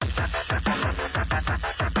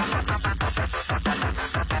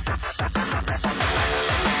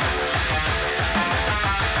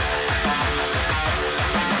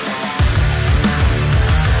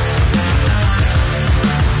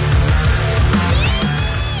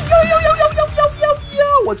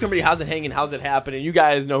what's going to be? How's it hanging? How's it happening? You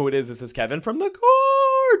guys know who it is. This is Kevin from the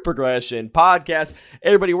Chord Progression Podcast.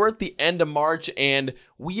 Everybody, we're at the end of March, and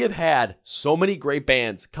we have had so many great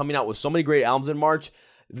bands coming out with so many great albums in March.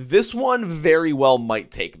 This one very well might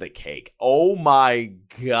take the cake. Oh my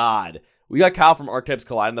God. We got Kyle from Archetypes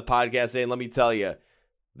Collide on the podcast, and let me tell you,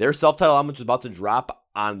 their self-titled album, which is about to drop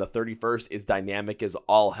on the 31st, is dynamic as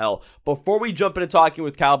all hell. Before we jump into talking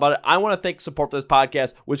with Kyle about it, I want to thank support for this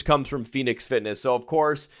podcast, which comes from Phoenix Fitness. So, of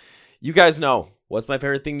course, you guys know what's my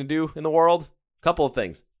favorite thing to do in the world? A couple of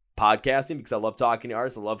things. Podcasting, because I love talking to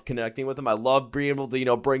artists. I love connecting with them. I love being able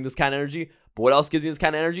to, bring this kind of energy. But what else gives me this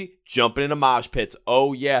kind of energy? Jumping into mosh pits.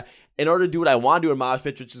 Oh, yeah. In order to do what I want to do in mosh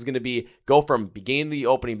pits, which is going to be go from beginning of the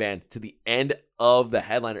opening band to the end of the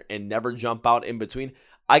headliner and never jump out in between,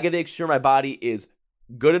 I got to make sure my body is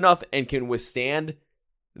good enough and can withstand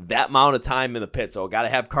that amount of time in the pit. So I got to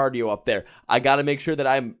have cardio up there. I got to make sure that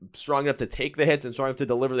I'm strong enough to take the hits and strong enough to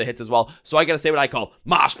deliver the hits as well. So I got to say what I call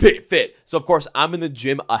mosh pit fit. So of course, I'm in the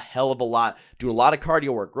gym a hell of a lot, doing a lot of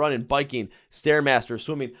cardio work, running, biking, Stairmaster,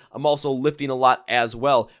 swimming. I'm also lifting a lot as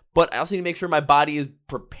well. But I also need to make sure my body is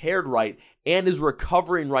prepared right and is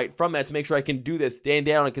recovering right from that to make sure I can do this day in,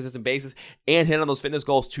 day out on a consistent basis and hit on those fitness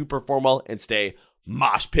goals to perform well and stay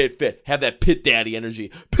mosh pit fit. Have that pit daddy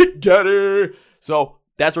energy. Pit daddy! So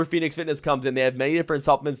that's where Phoenix Fitness comes in. They have many different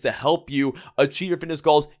supplements to help you achieve your fitness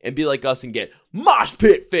goals and be like us and get mosh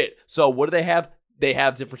pit fit. So what do they have? They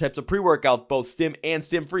have different types of pre-workout, both stim and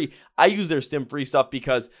stim-free. I use their stim-free stuff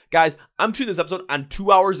because, guys, I'm shooting this episode on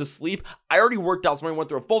 2 hours of sleep. I already worked out, so I went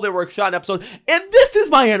through a full day work, shot an episode, and this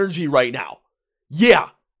is my energy right now. Yeah.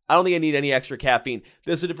 I don't think I need any extra caffeine.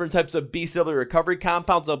 There's different types of BCAA recovery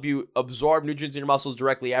compounds that help you absorb nutrients in your muscles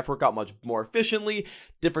directly after workout much more efficiently.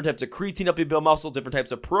 Different types of creatine help you build muscle. Different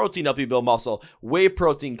types of protein help you build muscle. Whey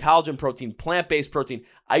protein, collagen protein, plant-based protein.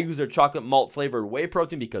 I use their chocolate malt flavored whey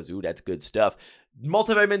protein because, ooh, that's good stuff.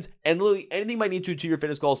 Multivitamins, and literally anything you might need to achieve your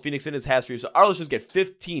fitness goals, Phoenix Fitness has for you. So our listeners get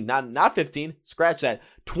 15, not 15, scratch that,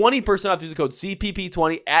 20% off using code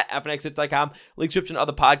CPP20 at fnxfit.com. Link description of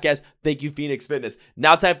the podcast. Thank you, Phoenix Fitness.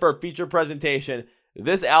 Now time for a feature presentation.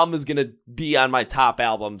 This album is going to be on my top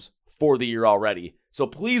albums for the year already. So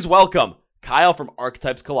please welcome Kyle from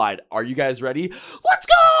Archetypes Collide. Are you guys ready? Let's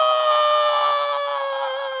go!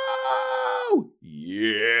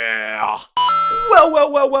 Yeah!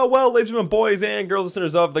 Well, ladies and gentlemen, boys and girls,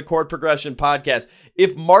 listeners of the Chord Progression Podcast.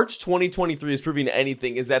 If March 2023 is proving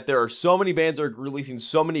anything, is that there are so many bands that are releasing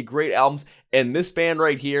so many great albums, and this band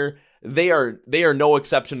right here, they are no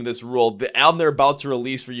exception to this rule. The album they're about to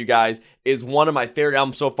release for you guys is one of my favorite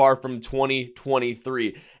albums so far from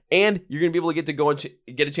 2023. And you're going to be able to get to go and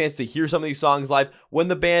get a chance to hear some of these songs live when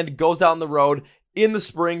the band goes out on the road in the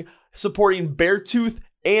spring, supporting Beartooth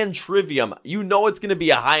and Trivium. You know it's going to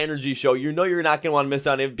be a high energy show. You know you're not going to want to miss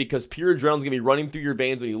out on it because pure adrenaline is going to be running through your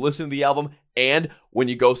veins when you listen to the album and when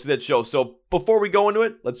you go see that show. So before we go into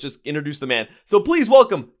it, let's just introduce the man. So please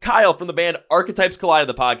welcome Kyle from the band Archetypes Collide of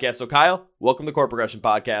the podcast. So Kyle, welcome to the Chord Progression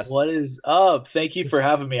Podcast. What is up? Thank you for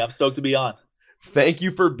having me. I'm stoked to be on. Thank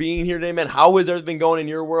you for being here today, man. How has everything going in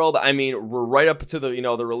your world? I mean, we're right up to the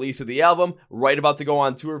release of the album, right about to go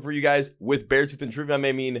on tour for you guys with Beartooth and Trivium.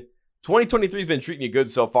 I mean, 2023 has been treating you good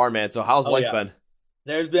so far, man. So how's life been?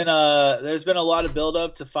 There's been a lot of build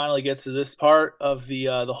up to finally get to this part of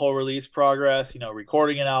the whole release progress,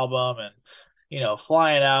 recording an album and,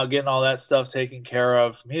 flying out, getting all that stuff taken care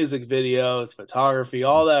of, music videos, photography,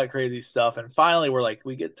 all that crazy stuff. And finally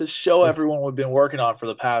we get to show everyone we've been working on for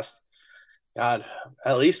the past, God,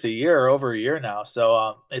 at least a year or over a year now.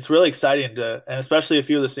 So it's really exciting and especially a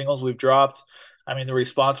few of the singles we've dropped. I mean, the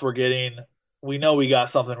response we're getting, we know we got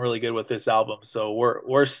something really good with this album, so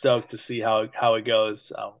we're stoked to see how it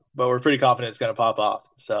goes. But we're pretty confident it's going to pop off.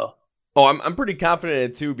 So, I'm pretty confident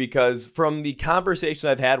in it too, because from the conversations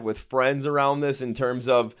I've had with friends around this, in terms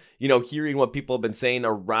of hearing what people have been saying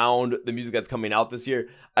around the music that's coming out this year,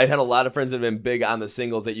 I've had a lot of friends that have been big on the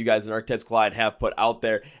singles that you guys in Archetypes Collide have put out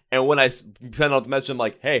there. And when I sent out the message, I'm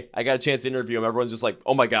like, hey, I got a chance to interview him. Everyone's just like,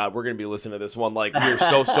 oh my God, we're going to be listening to this one. Like, we're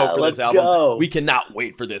so stoked for this album. Go. We cannot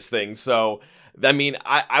wait for this thing. So, I mean,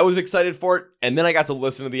 I was excited for it, and then I got to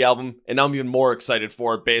listen to the album, and now I'm even more excited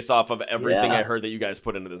for it based off of everything I heard that you guys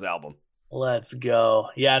put into this album. Let's go.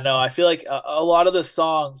 Yeah, no, I feel like a lot of the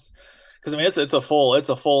songs, because I mean, it's a full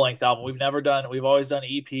length album. We've always done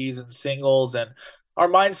EPs and singles, and our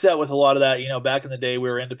mindset with a lot of that, back in the day, we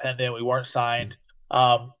were independent, we weren't signed.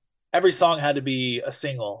 Every song had to be a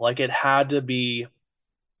single. Like, it had to be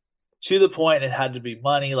to the point, it had to be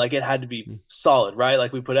money, like it had to be solid, right?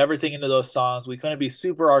 Like, we put everything into those songs. We couldn't be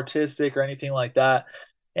super artistic or anything like that.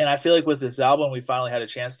 And I feel like with this album, we finally had a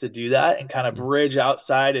chance to do that and kind of bridge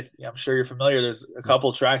outside. If I'm sure you're familiar, there's a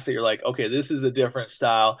couple tracks that you're like, okay, this is a different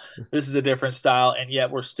style. This is a different style. And yet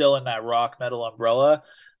we're still in that rock metal umbrella.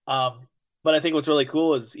 Um, but I think what's really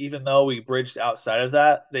cool is even though we bridged outside of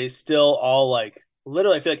that, they still all like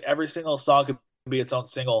literally, I feel like every single song could be its own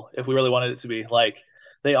single if we really wanted it to be. Like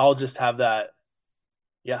they all just have that.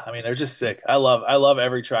 Yeah, I mean, they're just sick. I love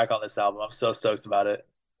every track on this album. I'm so stoked about it.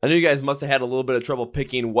 I know you guys must have had a little bit of trouble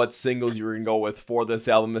picking what singles you were going to go with for this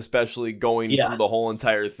album, especially going through Yeah. the whole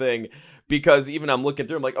entire thing. Because even I'm looking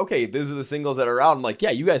through, I'm like, okay, these are the singles that are out. I'm like,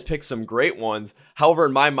 yeah, you guys picked some great ones. However,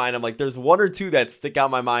 in my mind, I'm like, there's one or two that stick out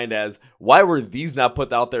in my mind as, why were these not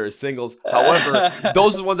put out there as singles? However,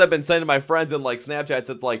 those are the ones I've been sending my friends in like Snapchats.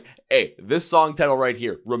 It's like, hey, this song title right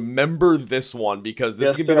here, remember this one because this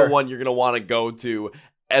Yes, is going to be sir. the one you're going to want to go to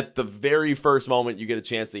at the very first moment you get a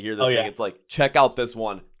chance to hear this Oh, thing. yeah. It's like, check out this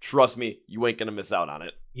one. Trust me, you ain't gonna miss out on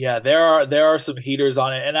it. Yeah, there are some heaters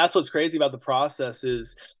on it, and that's what's crazy about the process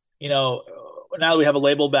is, you know, now that we have a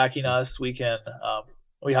label backing us, we can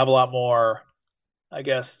we have a lot more, I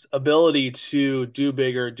guess, ability to do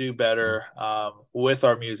bigger, do better with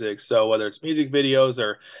our music. So whether it's music videos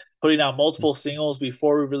or putting out multiple singles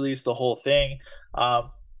before we release the whole thing, and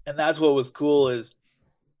that's what was cool is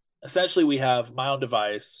essentially we have My Own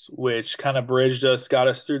Device, which kind of bridged us, got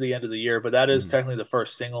us through the end of the year, but that is Mhm. technically the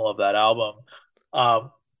first single of that album. And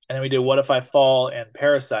then we did What If I Fall and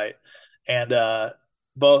Parasite. And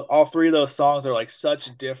both all three of those songs are like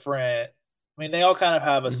such different. I mean, they all kind of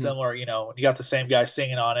have a Mhm. similar, you got the same guy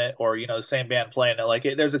singing on it, or the same band playing it. Like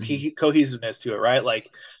there's a Mhm. cohesiveness to it, right?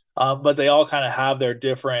 Like, but they all kind of have their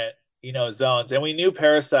different, zones. And we knew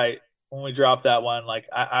Parasite when we dropped that one. Like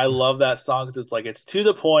I love that song because it's like it's to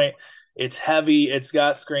the point, it's heavy, it's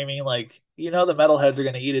got screaming. Like the metalheads are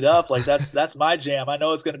gonna eat it up. Like that's my jam. I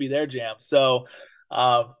know it's gonna be their jam. So,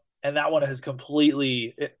 and that one has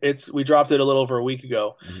completely. It's we dropped it a little over a week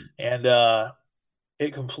ago, Mhm. and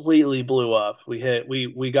it completely blew up.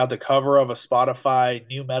 We got the cover of a Spotify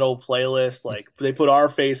new metal playlist. Like they put our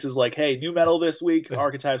faces like, hey, new metal this week,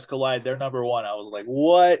 Archetypes Collide, they're number one. I was like,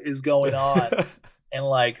 what is going on? And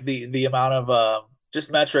like the amount of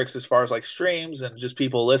just metrics as far as like streams and just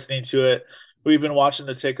people listening to it. We've been watching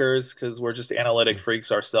the tickers because we're just analytic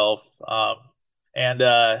freaks ourselves. And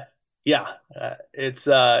yeah,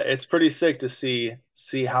 it's pretty sick to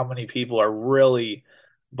see how many people are really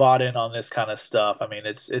bought in on this kind of stuff. I mean,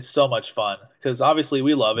 it's so much fun because obviously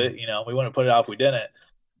we love it. We wouldn't put it out if we didn't.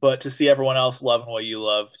 But to see everyone else loving what you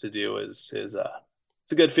love to do is it's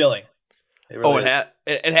a good feeling. It Oh, really is.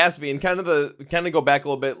 it has to be, and kind of go back a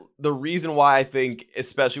little bit. The reason why I think,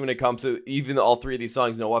 especially when it comes to even all three of these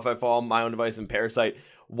songs, If I Fall, My Own Device, and Parasite,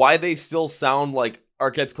 why they still sound like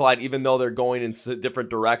Archetypes Collide, even though they're going in different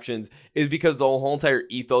directions, is because the whole entire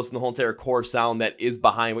ethos and the whole entire core sound that is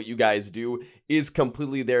behind what you guys do is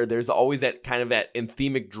completely there. There's always that kind of that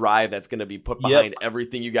anthemic drive that's going to be put Yep. behind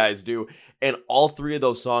everything you guys do, and all three of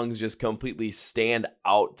those songs just completely stand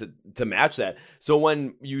out to match that. So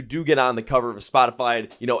when you do get on the cover of a Spotify,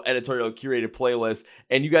 editorial curated playlist,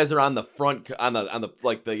 and you guys are on the front on the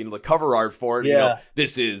like the cover art for it, Yeah.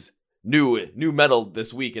 this is new metal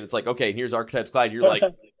this week, and it's like, okay, here's Archetypes Clyde. You're like,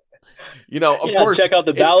 of Yeah, course check out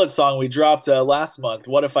the it's ballad song we dropped last month.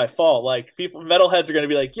 What if I fall? Like people, metalheads are gonna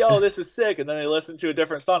be like, "Yo, this is sick," and then they listen to a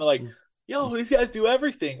different song, they're like, "Yo, these guys do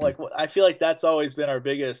everything." Like I feel like that's always been our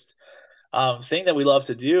biggest thing that we love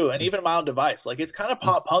to do, and even My Own Device, like it's kind of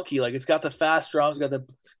pop punky. Like it's got the fast drums, got the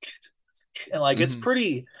and like it's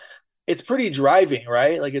pretty driving,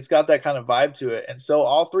 right? Like it's got that kind of vibe to it, and so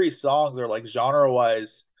all three songs are like genre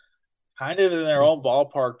wise kind of in their own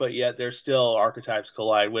ballpark, but yet they're still Archetypes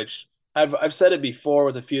Collide, which I've said it before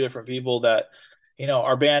with a few different people that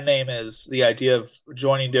our band name is the idea of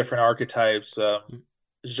joining different archetypes.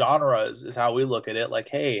 Genres is how we look at it. Like,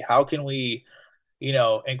 hey, how can we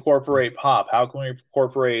incorporate pop? How can we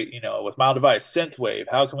incorporate with Mild Device synthwave?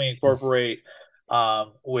 How can we incorporate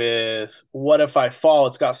with What If I Fall?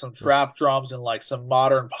 It's got some trap drums and like some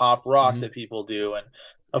modern pop rock that people do, and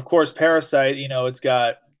of course Parasite.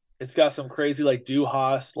 It's got some crazy like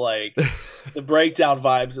Duhas, like the breakdown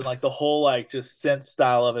vibes and like the whole like just synth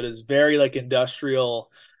style of it is very like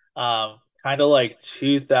industrial, kind of like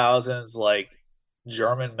 2000s like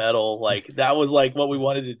German metal. Like that was like what we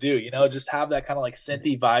wanted to do, just have that kind of like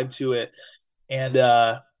synthy vibe to it. And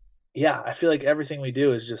yeah, I feel like everything we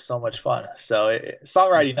do is just so much fun. So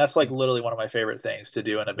songwriting, that's like literally one of my favorite things to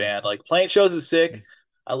do in a band. Like playing shows is sick.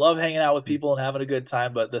 I love hanging out with people and having a good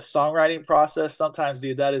time, but the songwriting process sometimes,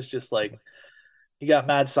 dude, that is just like you got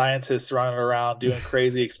mad scientists running around doing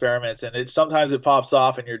crazy experiments, and sometimes it pops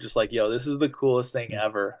off and you're just like, yo, this is the coolest thing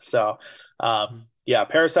ever. So yeah,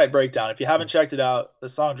 Parasite Breakdown. If you haven't checked it out, the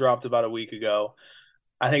song dropped about a week ago.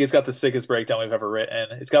 I think it's got the sickest breakdown we've ever written.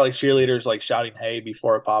 It's got like cheerleaders like shouting "Hey"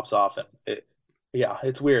 before it pops off, and yeah,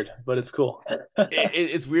 it's weird, but it's cool.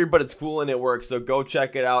 It's weird, but it's cool and it works. So go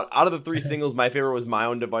check it out. Out of the 3 singles, my favorite was My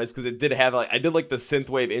Own Device because it did have I did like the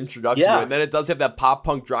synthwave introduction to it, and then it does have that pop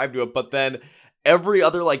punk drive to it. But then every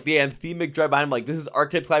other like the anthemic drive behind, like this is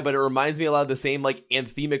Archetypes Live, but it reminds me a lot of the same like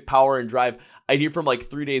anthemic power and drive I hear from like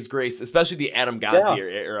 3 Days Grace, especially the Adam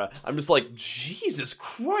Gontier era. I'm just like, Jesus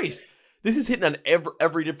Christ. This is hitting on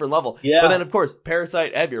every different level. Yeah. But then, of course,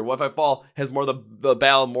 Parasite, Heavier, What If I Fall has more of the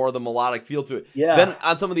ballad, more of the melodic feel to it. Yeah. Then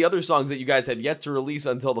on some of the other songs that you guys have yet to release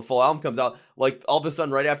until the full album comes out, like all of a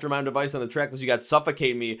sudden, right after My Own Device on the track list, you got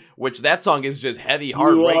Suffocate Me, which that song is just heavy,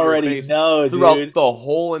 hard, right in your face throughout the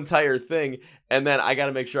whole entire thing. And then I got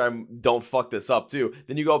to make sure I don't fuck this up, too.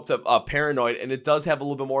 Then you go up to Paranoid, and it does have a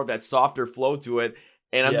little bit more of that softer flow to it.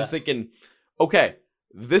 And I'm just thinking, okay,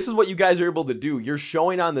 this is what you guys are able to do. You're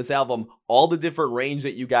showing on this album all the different range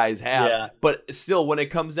that you guys have. But still, when it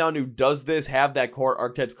comes down to does this have that core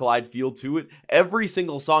Archetypes Collide feel to it, every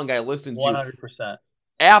single song I listened to 100%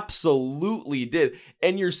 absolutely did.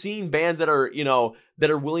 And you're seeing bands that are,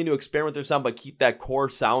 that are willing to experiment with their sound but keep that core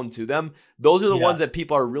sound to them. Those are the ones that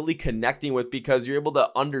people are really connecting with because you're able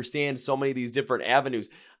to understand so many of these different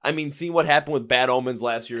avenues. I mean, seeing what happened with Bad Omens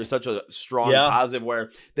last year is such a strong positive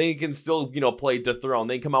where they can still, play Dethrone.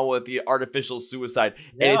 They come out with the Artificial Suicide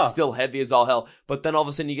and it's still heavy as all hell. But then all of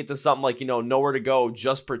a sudden you get to something like, Nowhere to Go,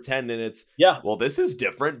 Just Pretend. And it's, well, this is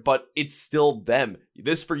different, but it's still them.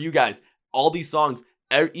 This for you guys. All these songs,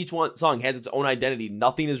 each one song has its own identity.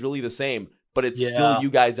 Nothing is really the same, but it's still you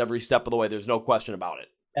guys every step of the way. There's no question about it.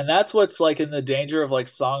 And that's what's like in the danger of like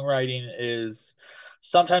songwriting is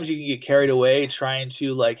sometimes you can get carried away trying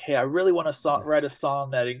to like, hey, I really want to write a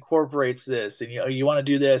song that incorporates this, and you want to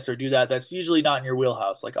do this or do that. That's usually not in your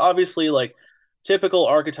wheelhouse. Like obviously, like typical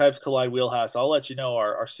Archetypes Collide wheelhouse, I'll let you know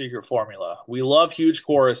our secret formula. We love huge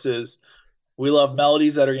choruses. We love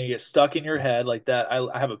melodies that are going to get stuck in your head like that.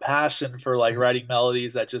 I have a passion for like writing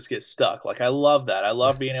melodies that just get stuck. Like I love that. I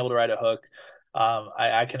love being able to write a hook.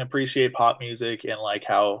 I can appreciate pop music and like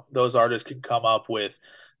how those artists can come up with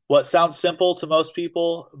what sounds simple to most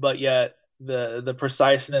people, but yet the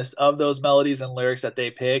preciseness of those melodies and lyrics that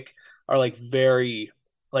they pick are like very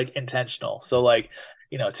like intentional. So like,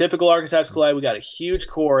 typical Archetypes Collide, we got a huge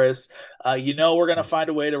chorus. We're going to find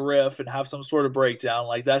a way to riff and have some sort of breakdown.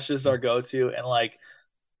 Like that's just our go-to. And like,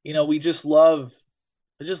 we just love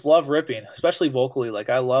ripping, especially vocally. Like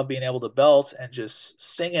I love being able to belt and just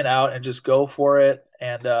sing it out and just go for it.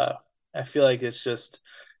 And I feel like it's just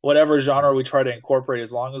whatever genre we try to incorporate,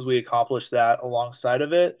 as long as we accomplish that alongside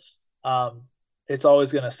of it, it's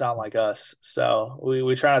always going to sound like us. So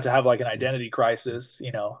we try not to have like an identity crisis,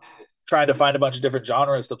 trying to find a bunch of different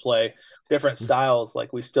genres to play, different styles.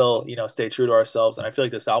 Like we still, stay true to ourselves. And I feel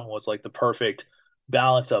like this album was like the perfect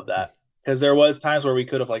balance of that. Because there was times where we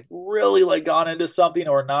could have like really like gone into something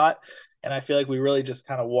or not. And I feel like we really just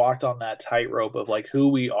kind of walked on that tightrope of like who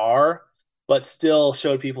we are, but still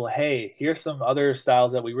showed people, hey, here's some other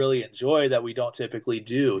styles that we really enjoy that we don't typically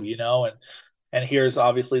do, and here's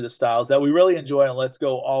obviously the styles that we really enjoy, and let's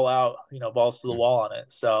go all out, balls to the wall on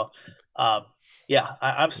it. So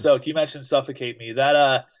I'm stoked. You mentioned Suffocate Me.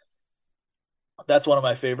 That's one of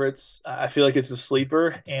my favorites. I feel like it's a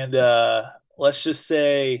sleeper. And let's just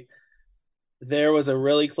say there was a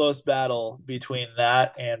really close battle between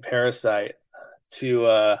that and Parasite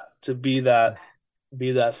to be that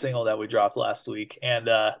single that we dropped last week. And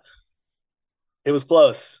it was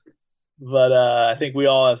close. But I think we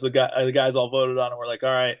all, as the guys all voted on it, we're like,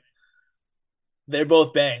 all right, they're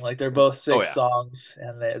both bang. Like they're both sick songs,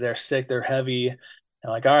 and they're sick, they're heavy. And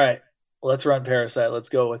like, all right, let's run Parasite. Let's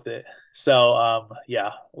go with it. So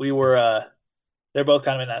we were they're both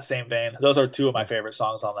kind of in that same vein. Those are two of my favorite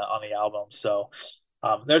songs on the album. So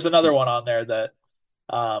there's another one on there that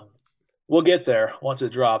we'll get there once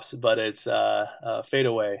it drops, but it's Fade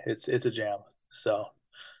Away. It's a jam. So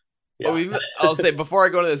yeah. I'll say before I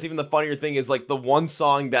go to this, even the funnier thing is like the one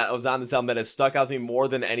song that was on this album that has stuck out to me more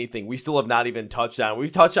than anything. We still have not even touched on.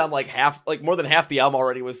 We've touched on like more than half the album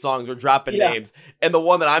already with songs. We're dropping names, and the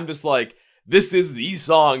one that I'm just like, this is the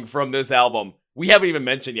song from this album we haven't even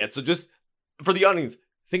mentioned yet. So just for the audience,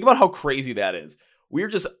 think about how crazy that is. we're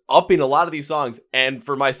just upping a lot of these songs. And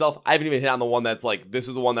for myself, I haven't even hit on the one that's like, this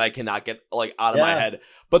is the one that I cannot get like out of my head.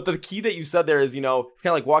 But the key that you said there is, you know, it's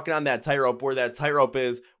kind of like walking on that tightrope, where that tightrope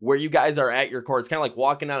is where you guys are at your core. It's kind of like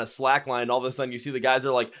walking on a slack line. All of a sudden you see the guys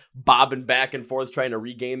are like bobbing back and forth trying to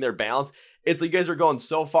regain their balance. It's like you guys are going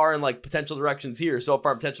so far in like potential directions here, so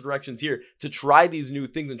far in potential directions here to try these new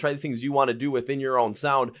things and try these things you want to do within your own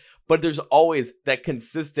sound. But there's always that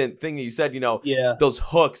consistent thing that you said, you know, those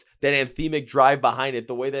hooks, that anthemic drive behind it,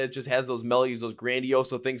 the way that it just has those melodies, those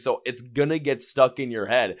grandiose things. So it's going to get stuck in your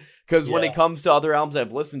head. Because when it comes to other albums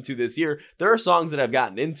I've listened to this year, there are songs that I've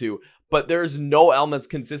gotten into, but there's no album that's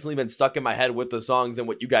consistently been stuck in my head with the songs and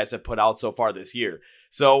what you guys have put out so far this year.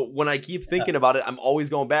 So when I keep thinking about it, I'm always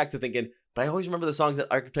going back to thinking, but I always remember the songs that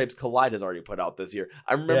Archetypes Collide has already put out this year.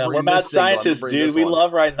 I remember we're mad scientists, dude. We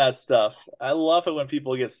love writing that stuff. I love it when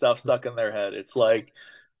people get stuff stuck in their head. It's like,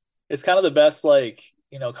 it's kind of the best, like,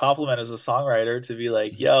 you know, compliment as a songwriter to be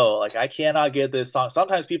like, yo, like, I cannot get this song.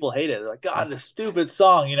 Sometimes people hate it. They're like, God, this stupid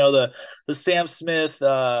song. You know, the Sam Smith,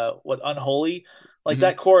 Unholy. Like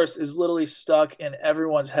that chorus is literally stuck in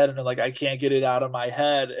everyone's head, and they're like, I can't get it out of my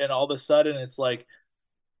head. And all of a sudden it's like,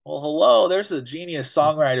 well, hello, there's a genius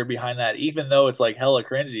songwriter behind that, even though it's like hella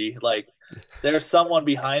cringy. Like there's someone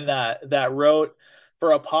behind that wrote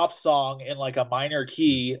for a pop song in like a minor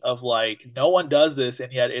key of like, no one does this,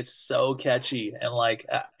 and yet it's so catchy, and like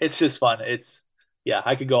it's just fun. It's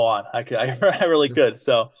I could go on. I really could.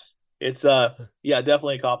 So it's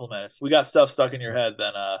definitely a compliment. If we got stuff stuck in your head,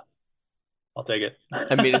 then I'll take it.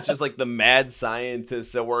 I mean, it's just like the mad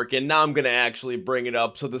scientists at work. And now I'm going to actually bring it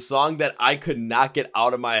up. So the song that I could not get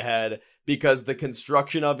out of my head because the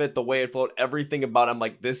construction of it, the way it flowed, everything about it, I'm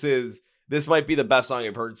like, this might be the best song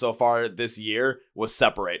I've heard so far this year, was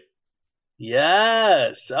Separate.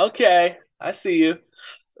 Yes. Okay. I see you.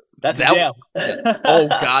 That's a jam. Oh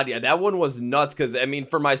God, yeah, that one was nuts. Because I mean,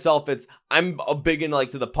 for myself, I'm a big into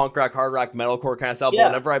like to the punk rock, hard rock, metalcore kind of stuff.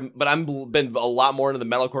 But I'm been a lot more into the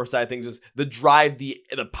metalcore side of things. Just the drive, the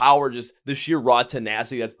power, just the sheer raw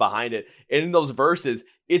tenacity that's behind it. And in those verses,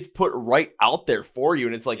 it's put right out there for you,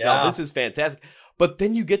 and it's like, no, this is fantastic. But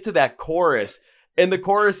then you get to that chorus. And the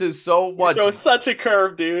chorus is so much. It's such a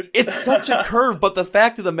curve, dude. It's such a curve, but the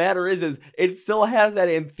fact of the matter is it still has that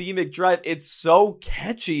anthemic drive. It's so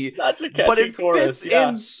catchy. Such a catchy but it chorus, fits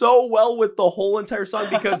in so well with the whole entire song,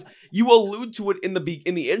 because you allude to it in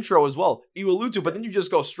the intro as well. You allude to it, but then you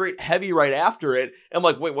just go straight heavy right after it. And I'm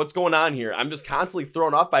like, wait, what's going on here? I'm just constantly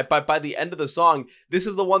thrown off by the end of the song. This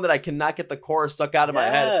is the one that I cannot get the chorus stuck out of my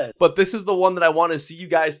head. But this is the one that I want to see you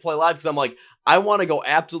guys play live, because I'm like, I want to go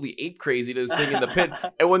absolutely ape crazy to this thing in the pit.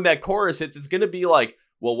 And when that chorus hits, it's going to be like,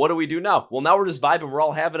 well, what do we do now? Well, now we're just vibing. We're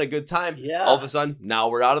all having a good time. Yeah. All of a sudden, now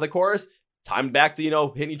we're out of the chorus. Time back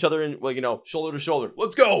to, hitting each other in, like, shoulder to shoulder.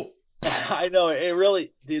 Let's go. I know. It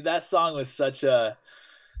really, dude, that song was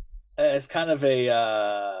it's kind of a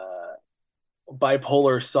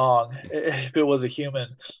bipolar song, if it was a human.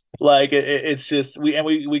 Like it's just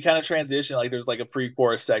we kind of transition. Like there's like a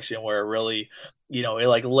pre-chorus section where it really, it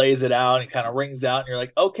like lays it out and kind of rings out, and you're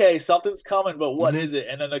like, okay, something's coming, but what is it?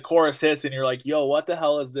 And then the chorus hits, and you're like, yo, what the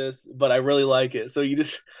hell is this? But I really like it. So you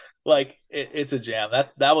just like it's a jam.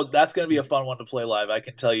 That's gonna be a fun one to play live. I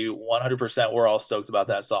can tell you 100%. We're all stoked about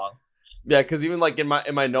that song. Yeah, because even like in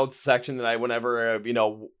my notes section that whenever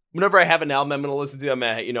I have an album I'm going to listen to, I'm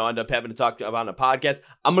going to end up having to talk about on a podcast.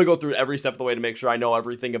 I'm going to go through every step of the way to make sure I know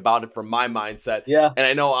everything about it from my mindset. Yeah. And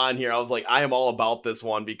I know on here, I was like, I am all about this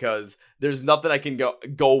one because there's nothing I can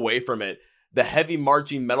go away from it. The heavy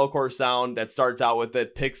marching metalcore sound that starts out with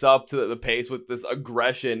it picks up to the pace with this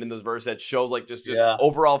aggression in this verse that shows like just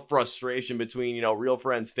overall frustration between, real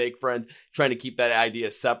friends, fake friends, trying to keep that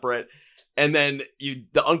idea separate. And then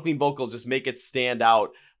the unclean vocals just make it stand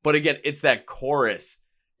out. But again, it's that chorus.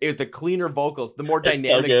 The cleaner vocals, the more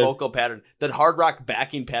dynamic vocal pattern, that hard rock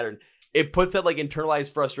backing pattern, it puts that like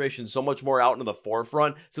internalized frustration so much more out into the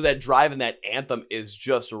forefront. So that drive and that anthem is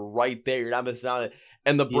just right there. You're not missing on it.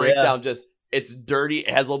 And the breakdown it's dirty. It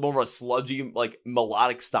has a little more of a sludgy, like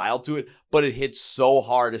melodic style to it, but it hits so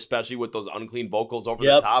hard, especially with those unclean vocals over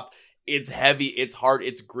the top. It's heavy, it's hard,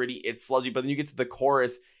 it's gritty, it's sludgy. But then you get to the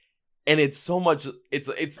chorus, and it's so much.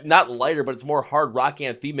 It's not lighter, but it's more hard rock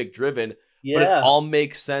anthemic driven. Yeah. But it all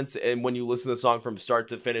makes sense, and when you listen to the song from start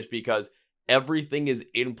to finish, because everything is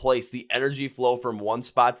in place. The energy flow from one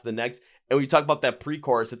spot to the next. And when you talk about that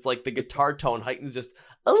pre-chorus, it's like the guitar tone heightens just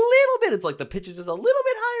a little bit. It's like the pitch is just a little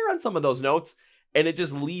bit higher on some of those notes, and it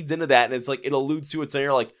just leads into that, and it's like it alludes to it. So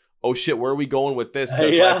you're like, oh shit, where are we going with this?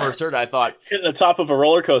 Because when I first heard it, I thought hitting the top of a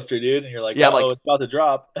roller coaster, dude, and you're like, it's about to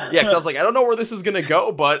drop. Yeah, because I was like, I don't know where this is gonna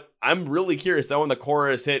go, but I'm really curious. So when the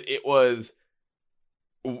chorus hit, it was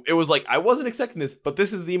it was like, I wasn't expecting this, but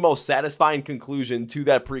this is the most satisfying conclusion to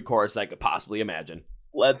that pre-chorus I could possibly imagine.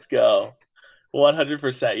 Let's go.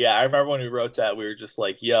 100%. Yeah, I remember when we wrote that, we were just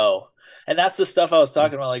like, yo. And that's the stuff I was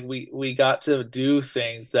talking about. Like we got to do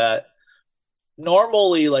things that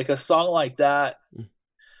normally, like a song like that,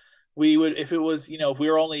 we would, if it was, if we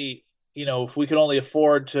were only, if we could only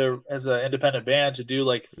afford to, as an independent band, to do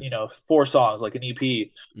like, 4 songs, like an EP,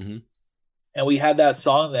 Mm-hmm. and we had that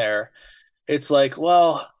song there, it's like,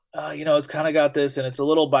 well, it's kind of got this, and it's a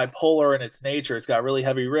little bipolar in its nature. It's got really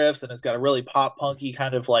heavy riffs, and it's got a really pop punky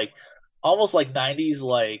kind of like, almost like 90s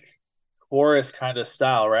like chorus kind of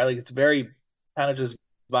style, right? Like it's very kind of just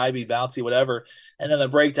vibey, bouncy, whatever. And then the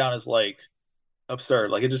breakdown is like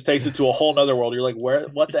absurd. Like it just takes it to a whole nother world. You're like,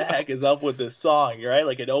 what the heck is up with this song? Right?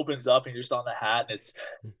 Like it opens up and you're just on the hat, and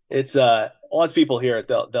it's once people hear it,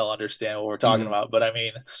 they'll understand what we're talking Mm-hmm. about. But I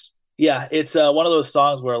mean, yeah, it's one of those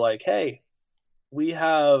songs where like, hey, we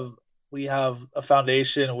have we have a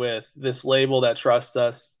foundation with this label that trusts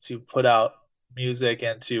us to put out music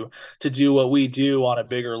and to do what we do on a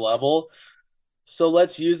bigger level. So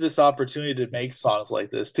let's use this opportunity to make songs like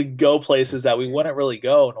this, to go places that we wouldn't really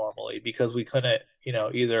go normally because we couldn't,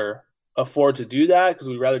 either afford to do that because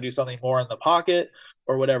we'd rather do something more in the pocket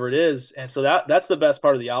or whatever it is. And so that's the best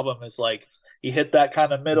part of the album, is like you hit that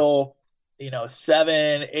kind of middle,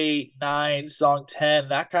 7, 8, 9, song 10,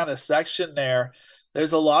 that kind of section there.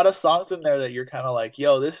 There's a lot of songs in there that you're kind of like,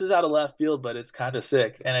 yo, this is out of left field, but it's kind of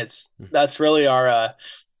sick. And that's really our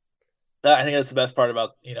I think that's the best part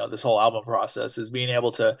about this whole album process, is being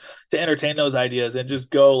able to entertain those ideas and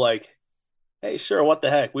just go like, hey, sure, what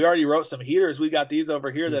the heck, we already wrote some heaters, we got these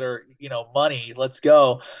over here that are money, let's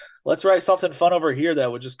go, let's write something fun over here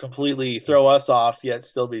that would just completely throw us off yet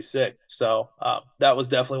still be sick. So that was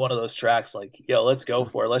definitely one of those tracks, like, yo, let's go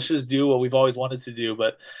for it, let's just do what we've always wanted to do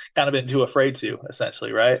but kind of been too afraid to,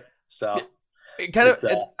 essentially, right? So It kind of,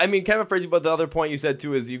 it's I mean, kind of afraid, but the other point you said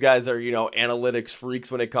too is you guys are, analytics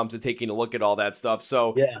freaks when it comes to taking a look at all that stuff.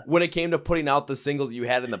 So yeah, when it came to putting out the singles that you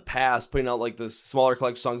had in the past, putting out like the smaller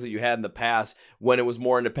collection songs that you had in the past, when it was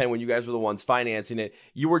more independent, when you guys were the ones financing it,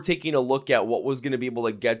 you were taking a look at what was going to be able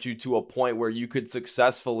to get you to a point where you could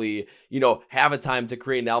successfully, have a time to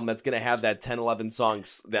create an album that's going to have that 10, 11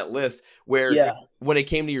 songs, that list, where yeah, when it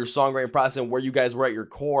came to your songwriting process and where you guys were at your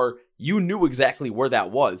core, you knew exactly where that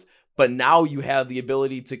was. But now you have the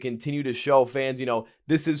ability to continue to show fans,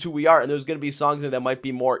 this is who we are. And there's going to be songs that might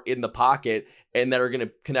be more in the pocket and that are going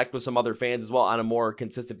to connect with some other fans as well on a more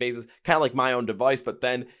consistent basis, kind of like My Own Device. But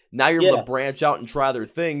then now you're able to branch out and try other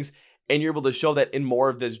things, and you're able to show that in more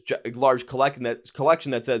of this large collection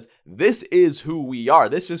that says, this is who we are.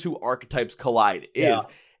 This is who Archetypes Collide is.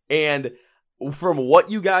 And from what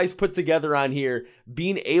you guys put together on here,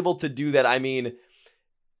 being able to do that, I mean,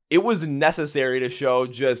 it was necessary to show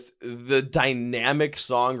just the dynamic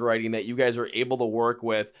songwriting that you guys are able to work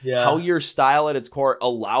with, how your style at its core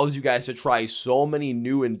allows you guys to try so many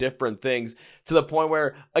new and different things, to the point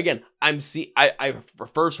where, again, I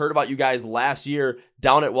first heard about you guys last year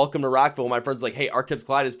down at Welcome to Rockville. My friend's like, hey, Archetypes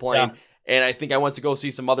Collide is playing. And I think I went to go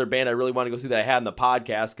see some other band I really want to go see that I had in the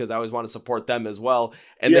podcast because I always want to support them as well.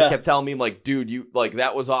 And they kept telling me, like, dude, you like,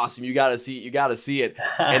 that was awesome. You got to see it.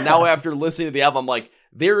 And now after listening to the album, I'm like,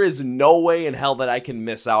 there is no way in hell that I can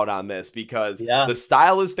miss out on this, because the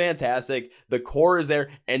style is fantastic. The core is there.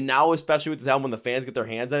 And now, especially with this album, when the fans get their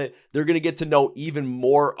hands on it, they're going to get to know even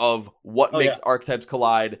more of what makes Archetypes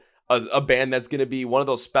Collide a band that's going to be one of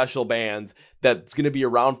those special bands that's going to be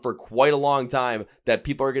around for quite a long time, that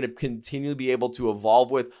people are going to continually be able to evolve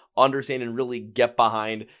with, understand, and really get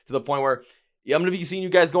behind, to the point where I'm going to be seeing you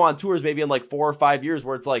guys go on tours maybe in like 4 or 5 years,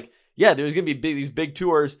 where it's like, yeah, there's going to be these big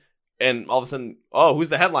tours, and all of a sudden, oh, who's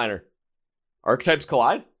the headliner? Archetypes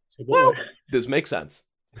Collide? Well, this makes sense.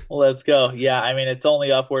 Let's go. Yeah, I mean, it's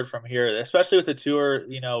only upward from here, especially with the tour,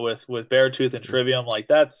 with Beartooth and Trivium. Like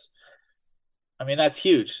that's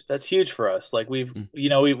huge. That's huge for us. Like we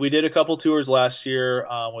did a couple tours last year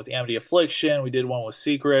with Amity Affliction. We did one with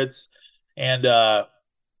Secrets, and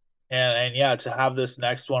yeah, to have this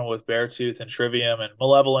next one with Beartooth and Trivium, and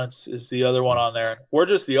Malevolence is the other one on there. We're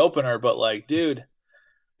just the opener, but like, dude,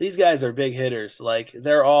 these guys are big hitters. Like they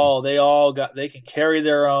can carry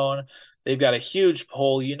their own. They've got a huge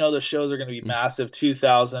pull. The shows are going to be massive,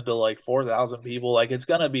 2,000 to like 4,000 people. Like it's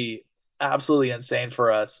going to be absolutely insane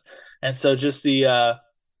for us. And so just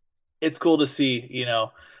it's cool to see,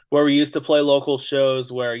 where we used to play local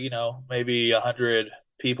shows where, maybe 100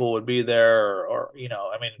 people would be there, or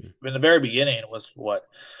I mean, in the very beginning it was what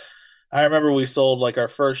I remember, we sold like our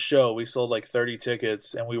first show, we sold like 30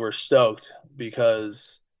 tickets, and we were stoked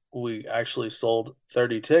because we actually sold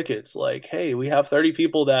 30 tickets. Like, hey, we have 30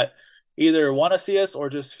 people that either want to see us or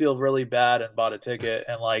just feel really bad and bought a ticket.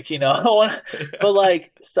 And like, but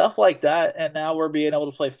like stuff like that. And now we're being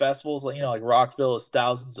able to play festivals like, like Rockville is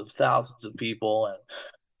thousands of people. And,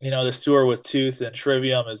 this tour with Tooth and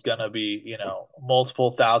Trivium is going to be,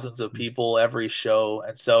 multiple thousands of people every show.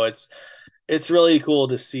 And so it's really cool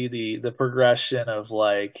to see the progression of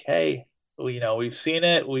like, hey, we've seen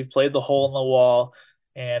it, we've played the hole in the wall,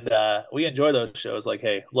 and we enjoy those shows. Like,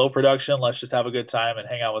 hey, low production, let's just have a good time and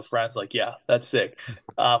hang out with friends. Like, yeah, that's sick.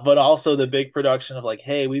 But also the big production of like,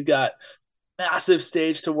 hey, we've got massive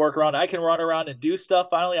stage to work around. I can run around and do stuff.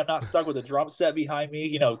 Finally, I'm not stuck with a drum set behind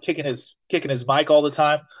me, kicking his mic all the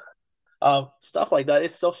time. Stuff like that.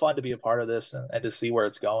 It's so fun to be a part of this and to see where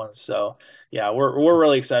it's going. So yeah, we're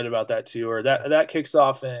really excited about that tour. That kicks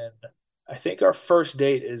off in, I think our first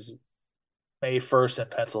date is May 1st in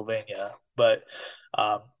Pennsylvania, but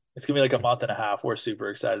it's gonna be like a month and a half. We're super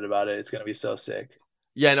excited about it. It's gonna be so sick.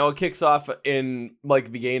 Yeah, no, it kicks off in like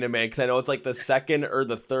the beginning of May because I know it's like the second or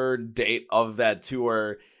the third date of that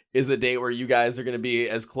tour is the date where you guys are going to be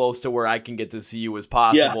as close to where I can get to see you as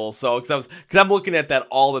possible. Yeah. So, because I'm looking at that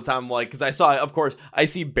all the time, like, because I saw, of course, I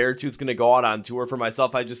see Beartooth's going to go out on tour for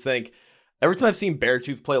myself. I just think every time I've seen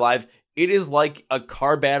Beartooth play live, it is like a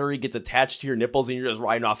car battery gets attached to your nipples and you're just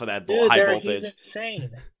riding off of that high voltage. He's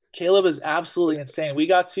insane. Caleb is absolutely insane. We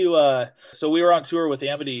got to, so we were on tour with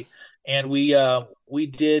Amity and we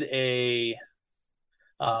did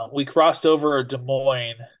we crossed over Des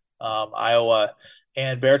Moines, Iowa,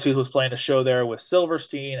 and Beartooth was playing a show there with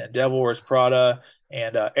Silverstein and Devil Wears Prada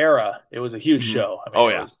and Era. It was a huge show. I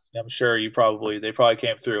mean, I'm sure they probably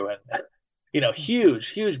came through and,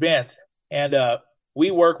 huge bands. And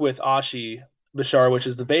we work with Ashi Bashar, which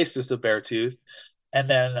is the bassist of Beartooth. And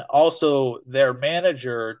then also their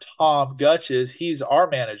manager, Tom Gutches, he's our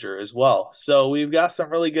manager as well. So we've got some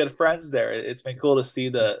really good friends there. It's been cool to see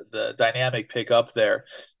the dynamic pick up there.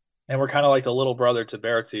 And we're kind of like the little brother to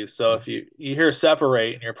Beartooth. So if you hear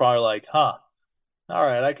Separate and you're probably like, huh, all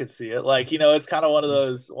right, I could see it. Like, it's kind of one of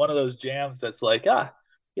those jams that's like, yeah,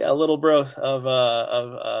 little bro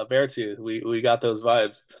of Beartooth. We got those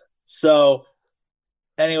vibes. So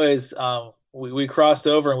anyways, we crossed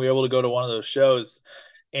over and we were able to go to one of those shows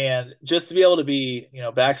and just to be able to be,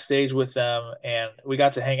 backstage with them. And we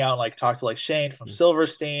got to hang out and like talk to like Shane from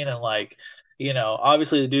Silverstein and like,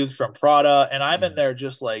 obviously the dudes from Prada. And I'm in there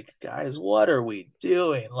just like, guys, what are we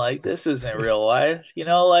doing? Like, this isn't real life,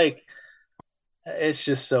 like it's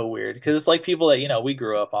just so weird because it's like people that, we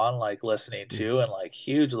grew up on like listening to and like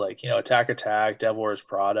huge, like, Attack, Devil Wears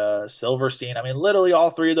Prada, Silverstein. I mean, literally all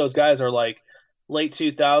three of those guys are like late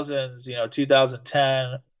 2000s,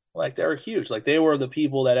 2010, like they were huge. Like they were the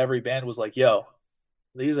people that every band was like, yo,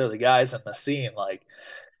 these are the guys in the scene. Like,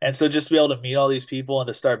 and so just to be able to meet all these people and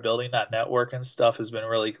to start building that network and stuff has been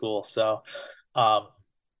really cool. So,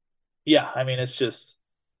 yeah, I mean, it's just,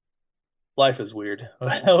 life is weird.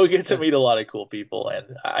 We get to meet a lot of cool people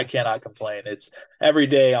and I cannot complain. It's every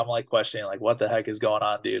day I'm like questioning, like, what the heck is going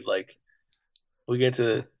on, dude? Like we get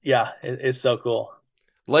to, it's so cool.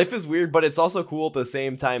 Life is weird, but it's also cool at the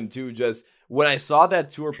same time too. Just when I saw that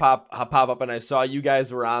tour pop up and I saw you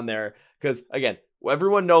guys were on there, because again,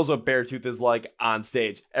 everyone knows what Beartooth is like on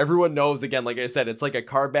stage. Everyone knows, again, like I said, it's like a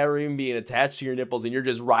car battery being attached to your nipples and you're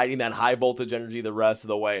just riding that high voltage energy the rest of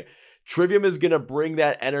the way. Trivium is going to bring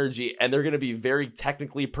that energy and they're going to be very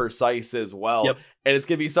technically precise as well. Yep. And it's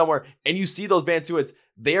going to be somewhere. And you see those bands too.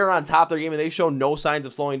 They are on top of their game and they show no signs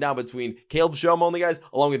of slowing down between Caleb Showmo and the guys,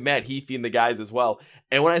 along with Matt Heafy and the guys as well.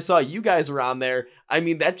 And when I saw you guys were on there, I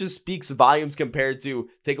mean, that just speaks volumes compared to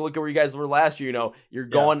take a look at where you guys were last year. You're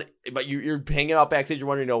going, but you're hanging out backstage. You're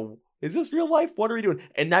wondering, is this real life? What are we doing?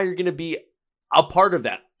 And now you're going to be a part of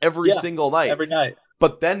that every single night. Every night.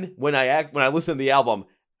 But then when I listen to the album,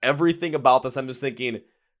 everything about this, I'm just thinking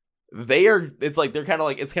it's kind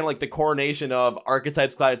of like the coronation of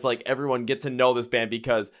Archetypes Cloud. It's like everyone get to know this band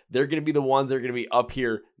because they're going to be the ones that are going to be up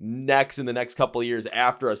here next in the next couple of years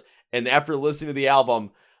after us. And after listening to the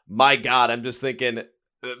album, my God, I'm just thinking,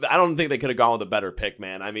 I don't think they could have gone with a better pick,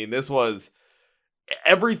 man. I mean,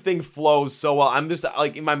 everything flows so well. I'm just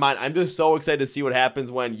like in my mind, I'm just so excited to see what happens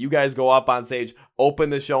when you guys go up on stage, open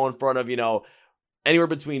the show in front of, anywhere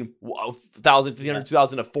between 1,000, 1,500,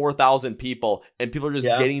 2,000 to 4,000 people, and people are just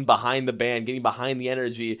getting behind the band, getting behind the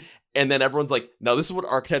energy, and then everyone's like, no, this is what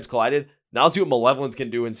Archetypes collided. Now let's see what Malevolence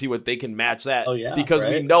can do and see what they can match that. Because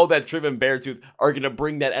we know that Triv and Beartooth are going to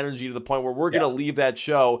bring that energy to the point where we're going to leave that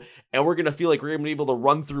show and we're going to feel like we're going to be able to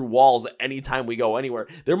run through walls anytime we go anywhere.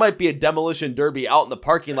 There might be a demolition derby out in the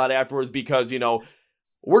parking lot afterwards because,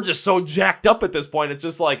 we're just so jacked up at this point. It's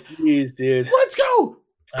just like, Jeez, dude. let's go.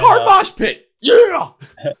 I Card know. mosh pit. Yeah.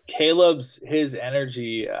 Caleb's his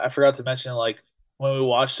energy. I forgot to mention, like when we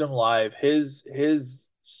watched him live, his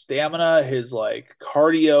stamina, his like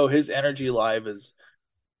cardio, his energy live is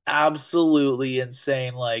absolutely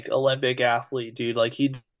insane. Like Olympic athlete, dude. Like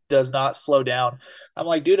he does not slow down. I'm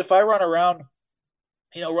like, dude, if I run around,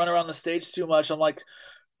 run around the stage too much, I'm like,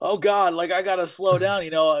 oh God, like I gotta slow down.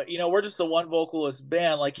 We're just a one vocalist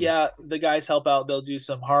band. Like, yeah, the guys help out. They'll do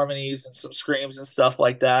some harmonies and some screams and stuff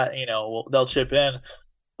like that. They'll chip in.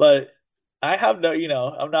 But I have no,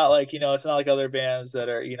 I'm not like, it's not like other bands that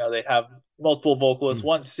are, they have multiple vocalists.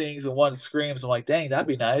 One sings and one screams. I'm like, dang, that'd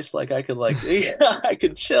be nice. Like I could yeah, I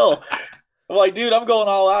could chill. I'm like, dude, I'm going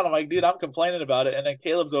all out. I'm like, dude, I'm complaining about it. And then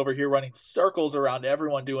Caleb's over here running circles around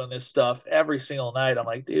everyone doing this stuff every single night. I'm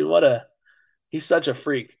like, dude, he's such a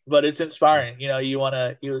freak, but it's inspiring.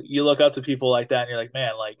 You look up to people like that and you're like,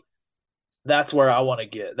 man, like that's where I want to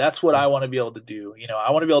get. That's what I want to be able to do.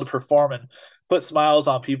 I want to be able to perform and put smiles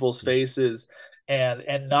on people's faces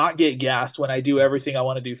and not get gassed when I do everything I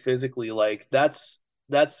want to do physically. Like that's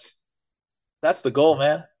the goal,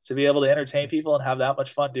 man, to be able to entertain people and have that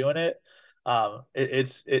much fun doing it.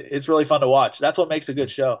 It's really fun to watch. That's what makes a good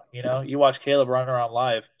show. You watch Caleb running around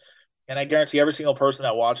live, and I guarantee every single person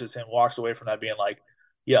that watches him walks away from that being like,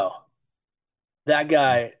 yo, that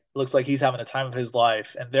guy looks like he's having the time of his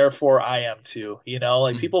life, and therefore I am too.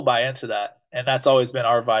 Like people buy into that. And that's always been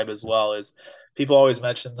our vibe as well, is people always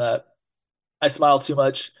mention that I smile too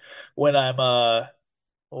much when I'm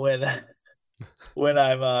when when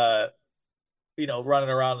I'm running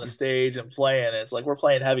around the stage and playing. It's like we're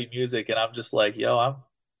playing heavy music and I'm just like, yo,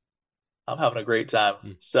 I'm having a great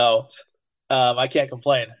time. So I can't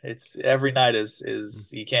complain. It's every night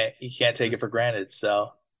is you can't take it for granted.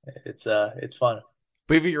 So it's fun.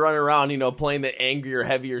 But if you're running around, playing the angrier,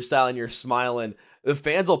 heavier style and you're smiling, the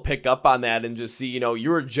fans will pick up on that and just see,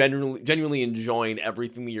 you're genuinely enjoying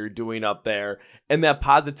everything that you're doing up there. And that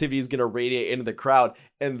positivity is going to radiate into the crowd.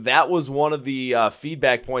 And that was one of the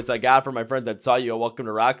feedback points I got from my friends that saw you at Welcome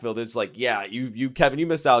to Rockville. It's like, yeah, you Kevin, you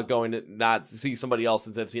missed out going to not see somebody else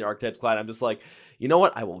since I've seen Archetypes Clyde. I'm just like, you know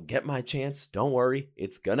what? I will get my chance. Don't worry.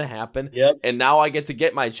 It's going to happen. Yep. And now I get to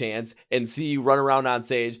get my chance and see you run around on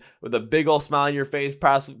stage with a big old smile on your face,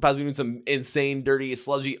 possibly doing some insane, dirty,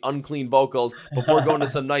 sludgy, unclean vocals before going to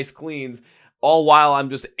some nice cleans, all while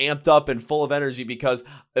I'm just amped up and full of energy because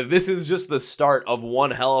this is just the start of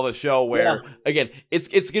one hell of a show where, again,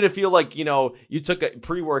 it's going to feel like, you took a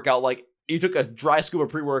pre-workout, like you took a dry scuba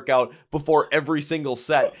pre-workout before every single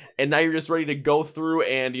set, and now you're just ready to go through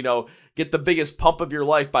and, get the biggest pump of your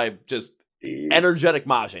life by just energetic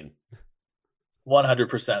moshing.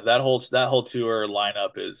 100%. That whole tour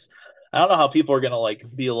lineup is, I don't know how people are going to like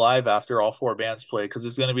be alive after all four bands play. Cause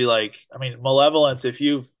it's going to be like, I mean, Malevolence, if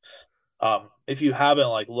you haven't,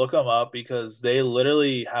 like, look them up because they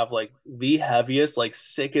literally have like the heaviest, like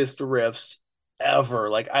sickest riffs ever.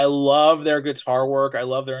 Like I love their guitar work. I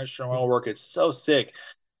love their instrumental work. It's so sick.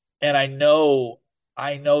 And I know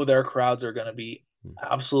their crowds are going to be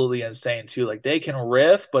absolutely insane too. Like they can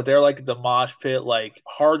riff, but they're like the mosh pit, like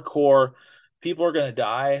hardcore. People are going to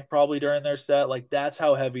die probably during their set. Like that's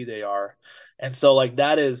how heavy they are. And so like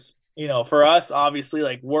that is, for us, obviously,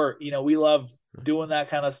 like we love doing that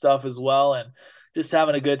kind of stuff as well. And just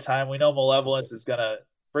having a good time. We know Malevolence is going to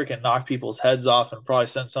freaking knock people's heads off and probably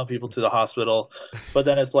send some people to the hospital. But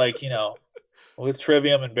then it's like, with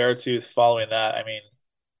Trivium and Beartooth following that, I mean,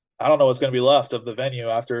 I don't know what's going to be left of the venue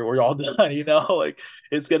after we're all done, like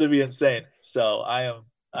it's going to be insane. So I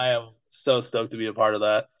am so stoked to be a part of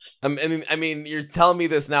that. I mean, you're telling me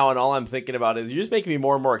this now, and all I'm thinking about is you're just making me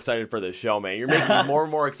more and more excited for this show, man. You're making me more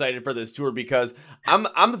and more excited for this tour because I'm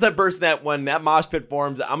the type of person that when that mosh pit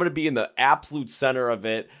forms, I'm going to be in the absolute center of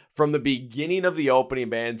it from the beginning of the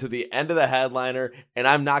opening band to the end of the headliner, and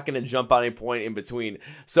I'm not going to jump on any point in between.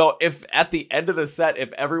 So if at the end of the set,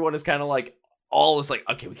 if everyone is kind of like, all is like,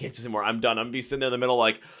 okay, we can't do this anymore, I'm done. I'm going to be sitting there in the middle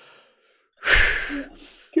like,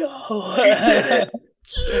 go. We did it.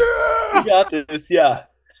 Yeah. You got this, yeah.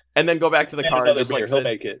 And then go back to the car and just beer. like He'll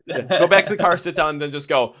make it. Go back to the car, sit down, and then just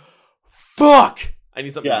go, fuck, I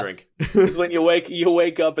need something to drink. Because when you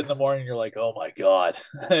wake up in the morning, you're like, oh my God.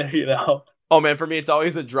 Oh man, for me, it's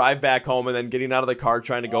always the drive back home and then getting out of the car,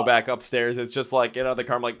 trying to go back upstairs. It's just like, get out of the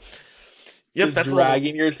car, I'm like, yep, just that's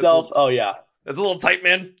dragging yourself. Oh yeah. That's a little tight,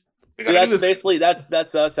 man. That's basically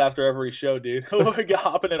that's us after every show, dude. We're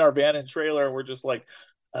hopping in our van and trailer and we're just like,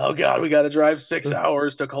 oh God, we got to drive 6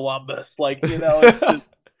 hours to Columbus. Like, it's just,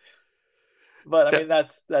 but I mean,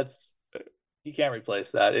 that's, you can't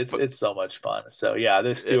replace that. It's so much fun. So yeah,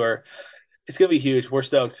 this tour, It's gonna be huge. We're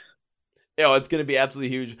stoked. It's going to be absolutely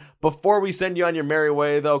huge. Before we send you on your merry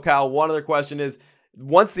way, though, Kyle, one other question is,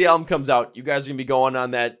 once the album comes out, you guys are going to be going on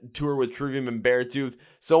that tour with Trivium and Beartooth.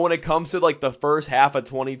 So when it comes to like the first half of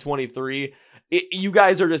 2023, you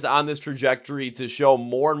guys are just on this trajectory to show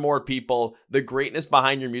more and more people the greatness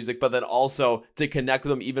behind your music, but then also to connect with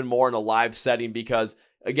them even more in a live setting because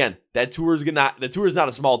again, the tour is not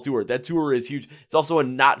a small tour. That tour is huge. It's also a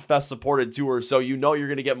Knotfest supported tour, so you know you're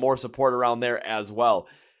going to get more support around there as well.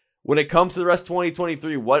 When it comes to the rest of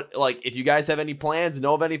 2023, if you guys have any plans,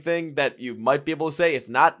 know of anything that you might be able to say? If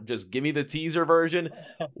not, just give me the teaser version.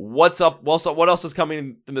 What's up? What else is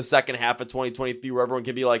coming in the second half of 2023 where everyone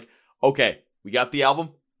can be like, okay, we got the album,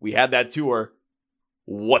 we had that tour,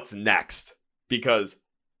 what's next? Because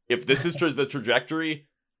if this is the trajectory,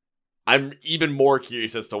 I'm even more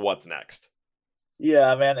curious as to what's next.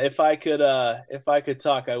 Yeah, man. If I could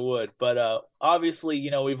talk, I would. But obviously,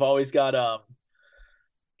 we've always got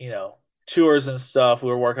tours and stuff we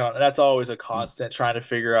were working on. And that's always a constant trying to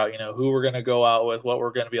figure out, who we're going to go out with, what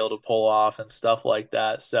we're going to be able to pull off and stuff like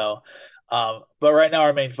that. So, but right now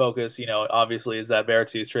our main focus, obviously is that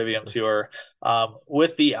Beartooth Trivium tour.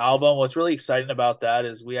 With the album, what's really exciting about that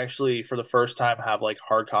is we actually, for the first time, have like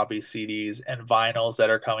hard copy CDs and vinyls that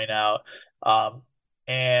are coming out.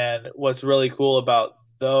 And what's really cool about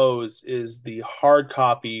those is the hard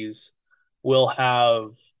copies will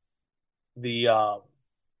have the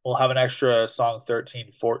we'll have an extra song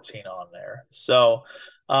 13 14 on there. So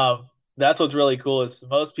that's what's really cool is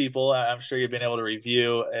most people, I'm sure you've been able to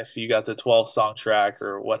review if you got the 12 song track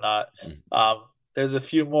or whatnot. There's a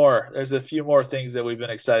few more things that we've been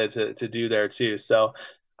excited to do there too. So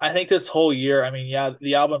I think this whole year, I mean, yeah,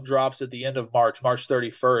 the album drops at the end of March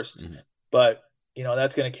 31st, but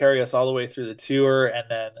that's going to carry us all the way through the tour. And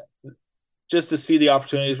then just to see the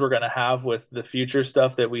opportunities we're going to have with the future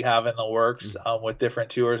stuff that we have in the works with different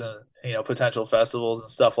tours and potential festivals and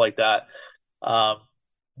stuff like that.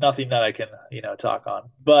 Nothing that I can talk on,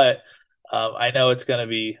 but I know it's going to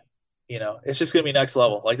be it's just going to be next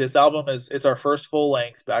level. Like this album it's our first full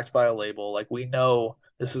length backed by a label. Like we know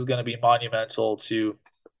this is going to be monumental to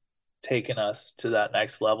taking us to that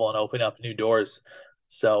next level and open up new doors.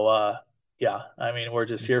 So yeah, I mean, we're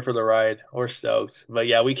just here for the ride. We're stoked. But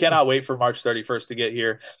yeah, we cannot wait for March 31st to get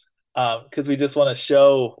here because we just want to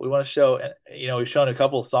show, we've shown a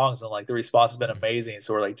couple of songs and like the response has been amazing.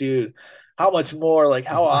 So we're like, dude, how much more, like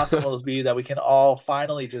how awesome will this be that we can all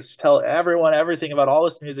finally just tell everyone everything about all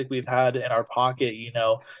this music we've had in our pocket,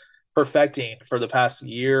 perfecting for the past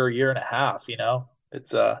year and a half,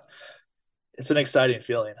 it's an exciting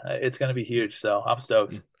feeling. It's going to be huge. So I'm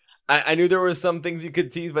stoked. I knew there was some things you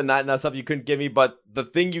could tease, but not enough stuff you couldn't give me. But the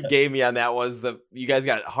thing you gave me on that was you guys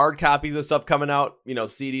got hard copies of stuff coming out,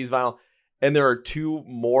 CDs, vinyl, and there are 2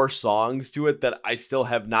 more songs to it that I still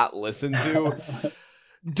have not listened to.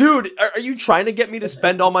 Dude, are you trying to get me to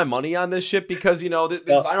spend all my money on this shit? Because, this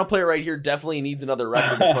vinyl player right here definitely needs another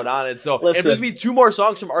record to put on it. So if there's be 2 more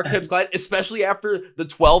songs from Archetypes, especially after the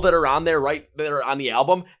 12 that are on there, right, that are on the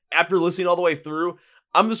album, after listening all the way through,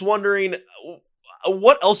 I'm just wondering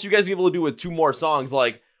what else you guys be able to do with 2 more songs?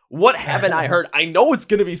 Like, what haven't I heard? I know it's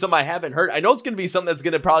going to be something I haven't heard. I know it's going to be something that's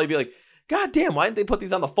going to probably be like, God damn, why didn't they put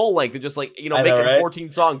these on the full length and just like, make it a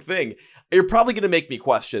 14 song thing? You're probably going to make me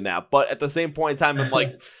question that. But at the same point in time, I'm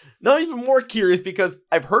like, no, even more curious because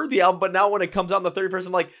I've heard the album, but now when it comes out on the 31st,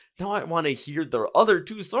 I'm like, no, I want to hear the other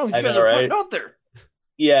 2 songs you guys are putting out there.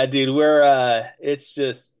 Yeah, dude, it's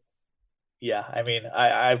just, yeah, I mean,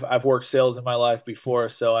 I've worked sales in my life before,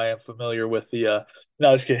 so I am familiar with the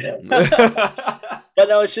no, just kidding. But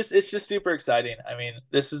no, it's just super exciting. I mean,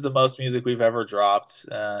 this is the most music we've ever dropped.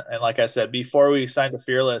 And like I said, before we signed to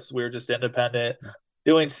Fearless, we were just independent,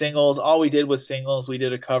 doing singles. All we did was singles. We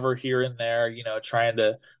did a cover here and there, trying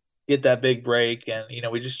to get that big break. And,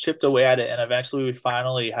 we just chipped away at it. And eventually we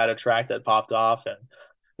finally had a track that popped off and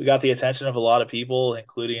we got the attention of a lot of people,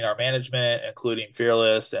 including our management, including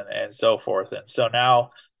Fearless and so forth. And so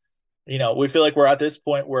now, we feel like we're at this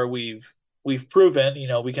point where we've proven,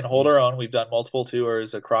 we can hold our own. We've done multiple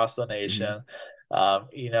tours across the nation.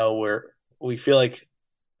 We feel like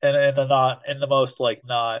in the most like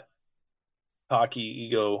not cocky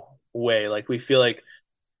ego way, like we feel like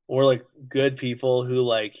we're like good people who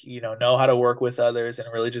like, know how to work with others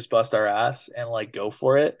and really just bust our ass and like go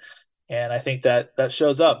for it. And I think that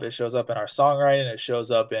shows up. It shows up in our songwriting. It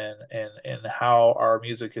shows up in how our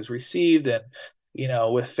music is received, and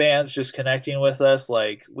with fans just connecting with us.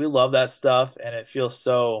 Like we love that stuff, and it feels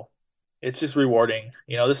so it's just rewarding.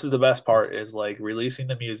 This is the best part, is like releasing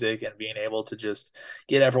the music and being able to just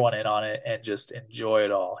get everyone in on it and just enjoy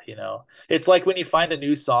it all. It's like when you find a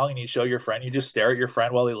new song and you show your friend, you just stare at your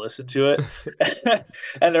friend while they listen to it.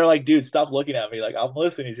 And they're like, dude, stop looking at me. Like, I'm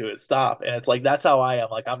listening to it. Stop. And it's like, that's how I am.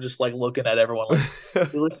 Like, I'm just like looking at everyone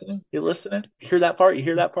like, you listening? You listening? You hear that part? You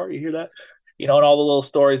hear that part? You hear that? And all the little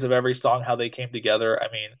stories of every song, how they came together.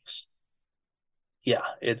 I mean, yeah,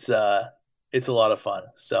 it's a lot of fun.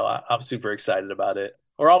 So I'm super excited about it.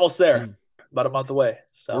 We're almost there, about a month away.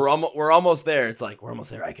 So we're almost there. It's like, we're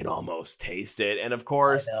almost there. I can almost taste it. And of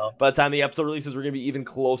course, by the time the episode releases, we're going to be even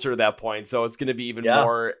closer to that point. So it's going to be even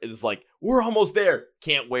more. It's like, we're almost there.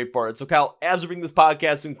 Can't wait for it. So Kyle, as we bring this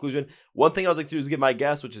podcast to conclusion, one thing I was like to do is give my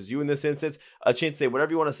guest, which is you in this instance, a chance to say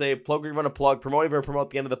whatever you want to say, plug where you want to plug, promote whatever you want to promote at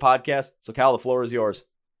the end of the podcast. So Kyle, the floor is yours.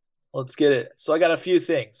 Let's get it. So I got a few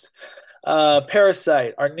things.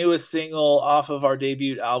 Parasite, our newest single off of our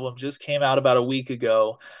debut album, just came out about a week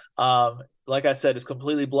ago. Like I said, it's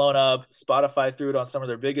completely blown up. Spotify threw it on some of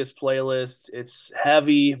their biggest playlists. It's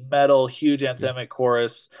heavy metal, huge anthemic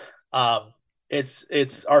chorus.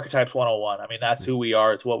 It's Archetypes 101. I mean, that's who we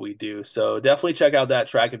are. It's what we do. So definitely check out that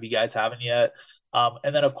track if you guys haven't yet.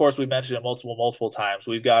 And then, of course, we mentioned it multiple times.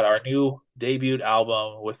 We've got our new debut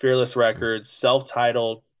album with Fearless Records,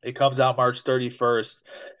 self-titled. It comes out March 31st.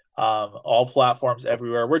 All platforms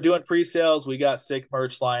everywhere. We're doing pre-sales. We got sick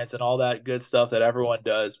merch lines and all that good stuff that everyone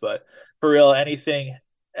does. But for real,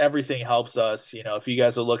 everything helps us. If you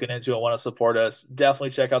guys are looking into it, want to support us,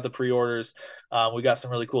 definitely check out the pre-orders. We got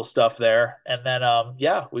some really cool stuff there. And then,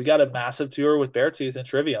 we got a massive tour with Beartooth and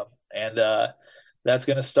Trivium. And that's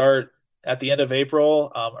going to start at the end of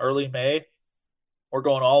April, early May. We're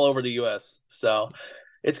going all over the U.S. So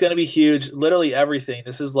it's going to be huge. Literally everything.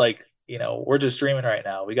 This is like, we're just dreaming right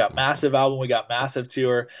now. We got massive album, we got massive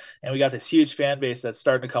tour, and we got this huge fan base that's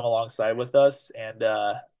starting to come alongside with us. And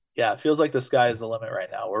it feels like the sky is the limit right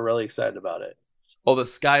now. We're really excited about it. Well, the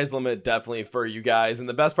sky is the limit definitely for you guys. And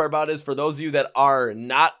the best part about it is for those of you that are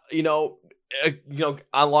not,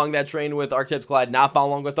 along that train with Archetypes Collide, not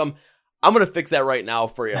following with them, I'm going to fix that right now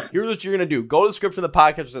for you. Here's what you're going to do. Go to the description of the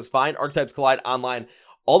podcast, which says find Archetypes Collide online.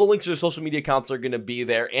 All the links to their social media accounts are going to be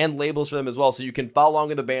there, and labels for them as well, so you can follow along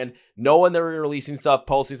with the band, know when they're releasing stuff,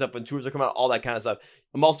 posting stuff, when tours are coming out, all that kind of stuff.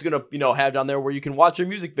 I'm also going to, have down there where you can watch your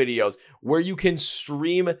music videos, where you can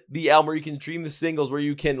stream the album, where you can stream the singles, where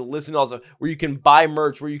you can listen to all stuff, where you can buy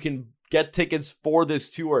merch, where you can get tickets for this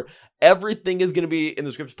tour. Everything is going to be in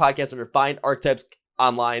the description podcast under Find Archetypes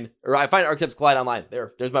online, or I Find Archetypes Collide online.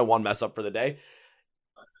 There's my one mess up for the day.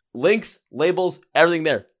 Links, labels, everything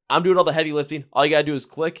there. I'm doing all the heavy lifting. All you got to do is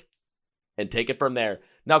click and take it from there.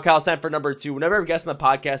 Now, Kyle, it's time for number 2. Whenever I have guests on the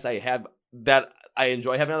podcast I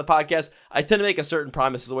enjoy having on the podcast, I tend to make a certain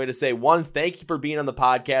promise as a way to say, one, thank you for being on the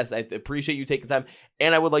podcast. I appreciate you taking time,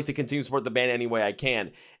 and I would like to continue to support the band any way I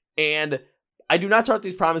can. And I do not start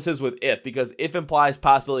these promises with if, because if implies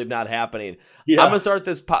possibility of not happening. Yeah. I'm going to start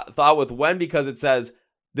this thought with when, because it says,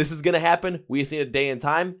 this is going to happen. We just need a day and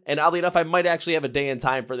time. And oddly enough, I might actually have a day and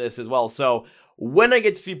time for this as well. So when I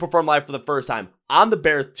get to see you perform live for the first time on the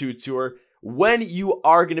Beartooth tour, when you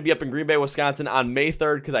are going to be up in Green Bay, Wisconsin on May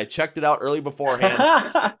 3rd, because I checked it out early beforehand,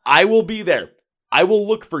 I will be there. I will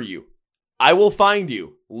look for you. I will find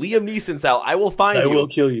you. Liam Neeson style, I will find you. I will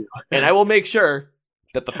kill you. And I will make sure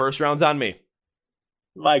that the first round's on me.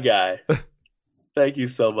 My guy. Thank you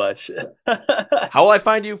so much. How will I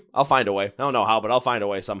find you? I'll find a way. I don't know how, but I'll find a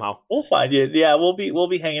way somehow. We'll find you. Yeah, we'll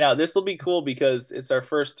be hanging out. This will be cool because it's our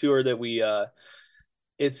first tour that we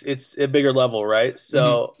it's a bigger level, right?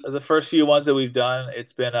 So the first few ones that we've done,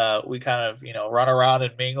 it's been we kind of run around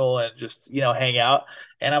and mingle and just hang out.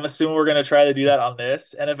 And I'm assuming we're gonna try to do that on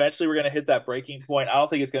this, and eventually we're gonna hit that breaking point. I don't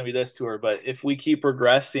think it's gonna be this tour, but if we keep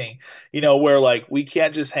progressing, where like we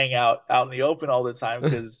can't just hang out in the open all the time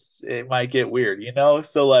because it might get weird,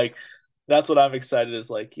 So like that's what I'm excited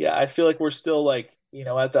is like, yeah, I feel like we're still like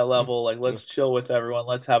at that level. Like let's chill with everyone,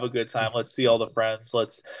 let's have a good time, let's see all the friends,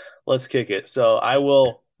 let's kick it. So I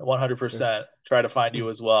will 100% try to find you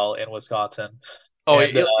as well in Wisconsin. Oh,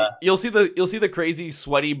 and, you'll see the crazy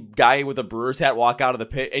sweaty guy with a Brewers hat walk out of the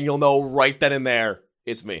pit, and you'll know right then and there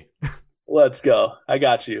it's me. Let's go. I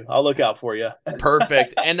got you. I'll look out for you.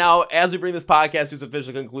 Perfect. And now, as we bring this podcast to its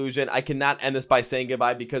official conclusion, I cannot end this by saying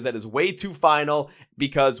goodbye because that is way too final.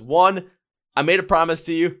 Because one, I made a promise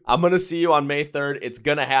to you. I'm going to see you on May 3rd. It's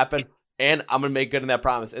going to happen, and I'm going to make good on that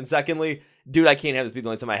promise. And secondly, dude, I can't have this be the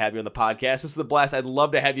only time I have you on the podcast. This is a blast. I'd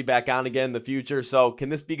love to have you back on again in the future. So can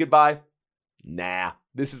this be goodbye? Nah.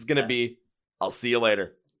 This is going to be, I'll see you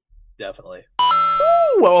later. Definitely. Woo!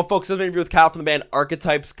 Well, folks, this is an interview with Kyle from the band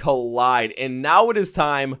Archetypes Collide, and now it is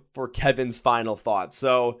time for Kevin's final thoughts.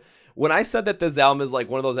 So, when I said that this album is like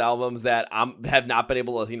one of those albums that I have not been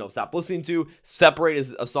able to, stop listening to, Separate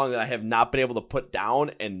is a song that I have not been able to put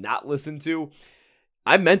down and not listen to,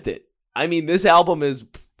 I meant it. I mean, this album is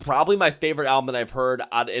probably my favorite album that I've heard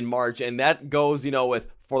in March, and that goes, with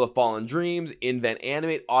For the Fallen Dreams, Invent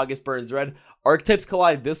Animate, August Burns Red. Archetypes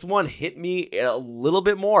Collide, this one hit me a little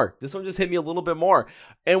bit more. This one just hit me a little bit more.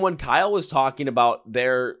 And when Kyle was talking about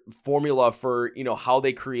their formula for, how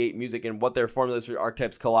they create music and what their formula is for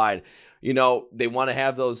Archetypes Collide, they want to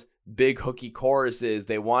have those big hooky choruses.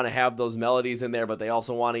 They want to have those melodies in there, but they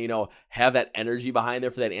also want to, have that energy behind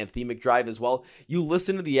there for that anthemic drive as well. You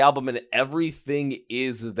listen to the album and everything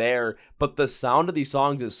is there, but the sound of these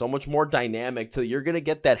songs is so much more dynamic, so you're going to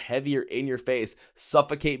get that heavier in your face,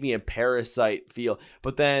 Suffocate Me and Parasite feel.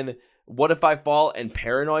 But then What If I Fall and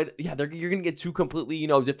Paranoid, yeah, you're going to get two completely,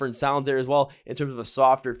 different sounds there as well in terms of a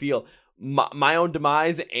softer feel. My Own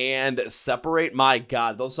Demise and Separate, my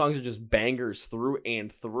God, those songs are just bangers through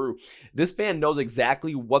and through. This band knows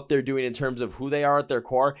exactly what they're doing in terms of who they are at their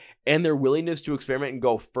core and their willingness to experiment and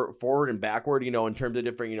go forward and backward, in terms of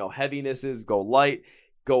different, heavinesses, go light,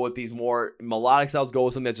 go with these more melodic styles, go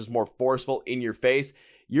with something that's just more forceful in your face.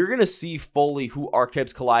 You're going to see fully who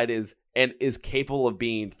Archetypes Collide is and is capable of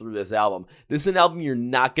being through this album. This is an album you're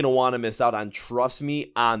not going to want to miss out on. Trust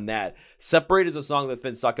me on that. Separate is a song that's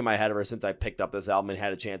been stuck in my head ever since I picked up this album and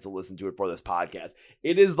had a chance to listen to it for this podcast.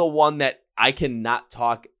 It is the one that I cannot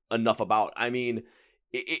talk enough about. I mean,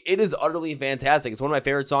 it is utterly fantastic. It's one of my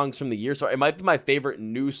favorite songs from the year. So it might be my favorite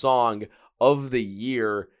new song of the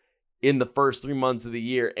year in the first 3 months of the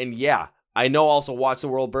year. And yeah, I know also Watch the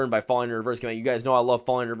World Burn by Falling in Reverse. You guys know I love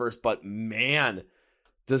Falling in Reverse, but man,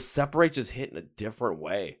 does Separate just hit in a different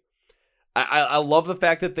way. I love the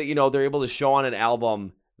fact that they're able to show on an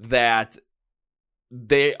album that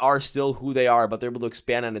they are still who they are, but they're able to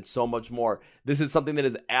expand on it so much more. This is something that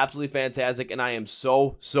is absolutely fantastic, and I am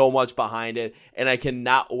so much behind it, and I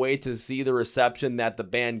cannot wait to see the reception that the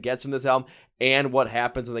band gets from this album and what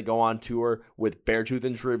happens when they go on tour with Beartooth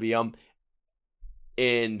and Trivium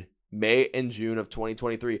in May and June of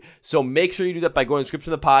 2023. So make sure you do that by going to the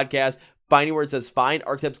description of the podcast, finding where it says Find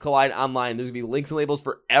Archetypes Collide online. There's going to be links and labels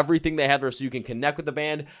for everything they have there so you can connect with the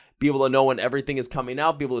band, be able to know when everything is coming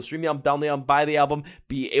out, be able to stream the album, download the album, buy the album,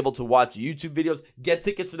 be able to watch YouTube videos, get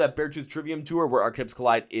tickets for that Beartooth Trivium tour where Archetypes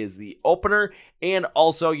Collide is the opener, and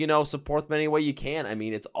also, support them any way you can. I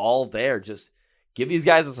mean, it's all there. Just give these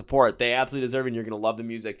guys the support. They absolutely deserve it, and you're going to love the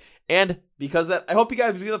music. And because of that, I hope you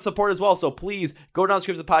guys give them support as well. So please go down to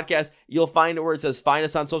the description of the podcast. You'll find it where it says find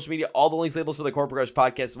us on social media. All the links, labels for the Corporate Rush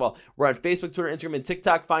podcast as well. We're on Facebook, Twitter, Instagram, and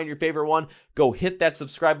TikTok. Find your favorite one. Go hit that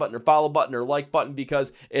subscribe button or follow button or like button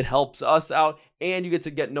because it helps us out. And you get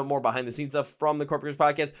to get no more behind the scenes stuff from the Corporate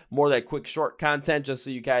Rush podcast, more of that quick short content just so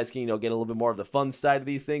you guys can, get a little bit more of the fun side of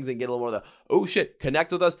these things and get a little more of the, oh shit,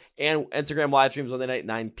 connect with us. And Instagram live streams Monday night,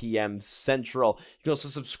 9 p.m. Central. You can also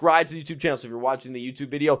subscribe to the YouTube channel. So if you're watching the YouTube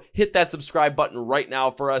video, hit that subscribe button right now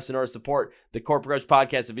for us in order to support the Corporate Rush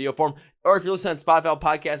podcast in video form. Or if you're listening on Spotify,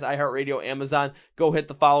 Podcast, iHeartRadio, Amazon, go hit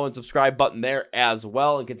the follow and subscribe button there as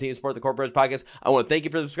well and continue to support the Corporate Rush podcast. I want to thank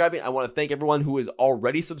you for subscribing. I want to thank everyone who is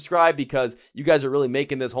already subscribed because you guys are really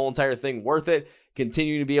making this whole entire thing worth it.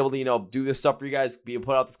 Continue to be able to, do this stuff for you guys, be able to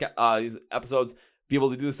put out these episodes, be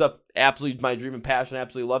able to do this stuff. Absolutely my dream and passion. I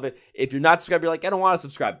absolutely love it. If you're not subscribed, you're like, I don't want to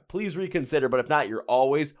subscribe. Please reconsider. But if not, you're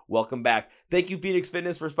always welcome back. Thank you, Phoenix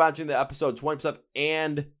Fitness, for sponsoring the episode 20%.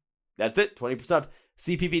 And that's it. 20%.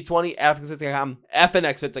 CPP20,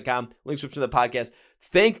 FNXFit.com. Link description of the podcast.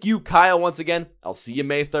 Thank you, Kyle, once again. I'll see you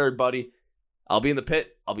May 3rd, buddy. I'll be in the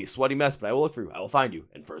pit. I'll be a sweaty mess, but I will look for you. I will find you.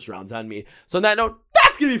 And first round's on me. So on that note,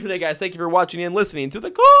 that's going to be for today, guys. Thank you for watching and listening to the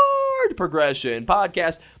Chord Progression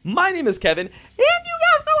Podcast. My name is Kevin, and you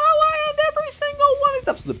guys know how I end every single one. It's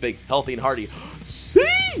up to the big, healthy, and hearty. See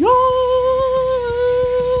ya!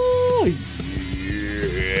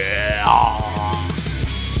 Yeah!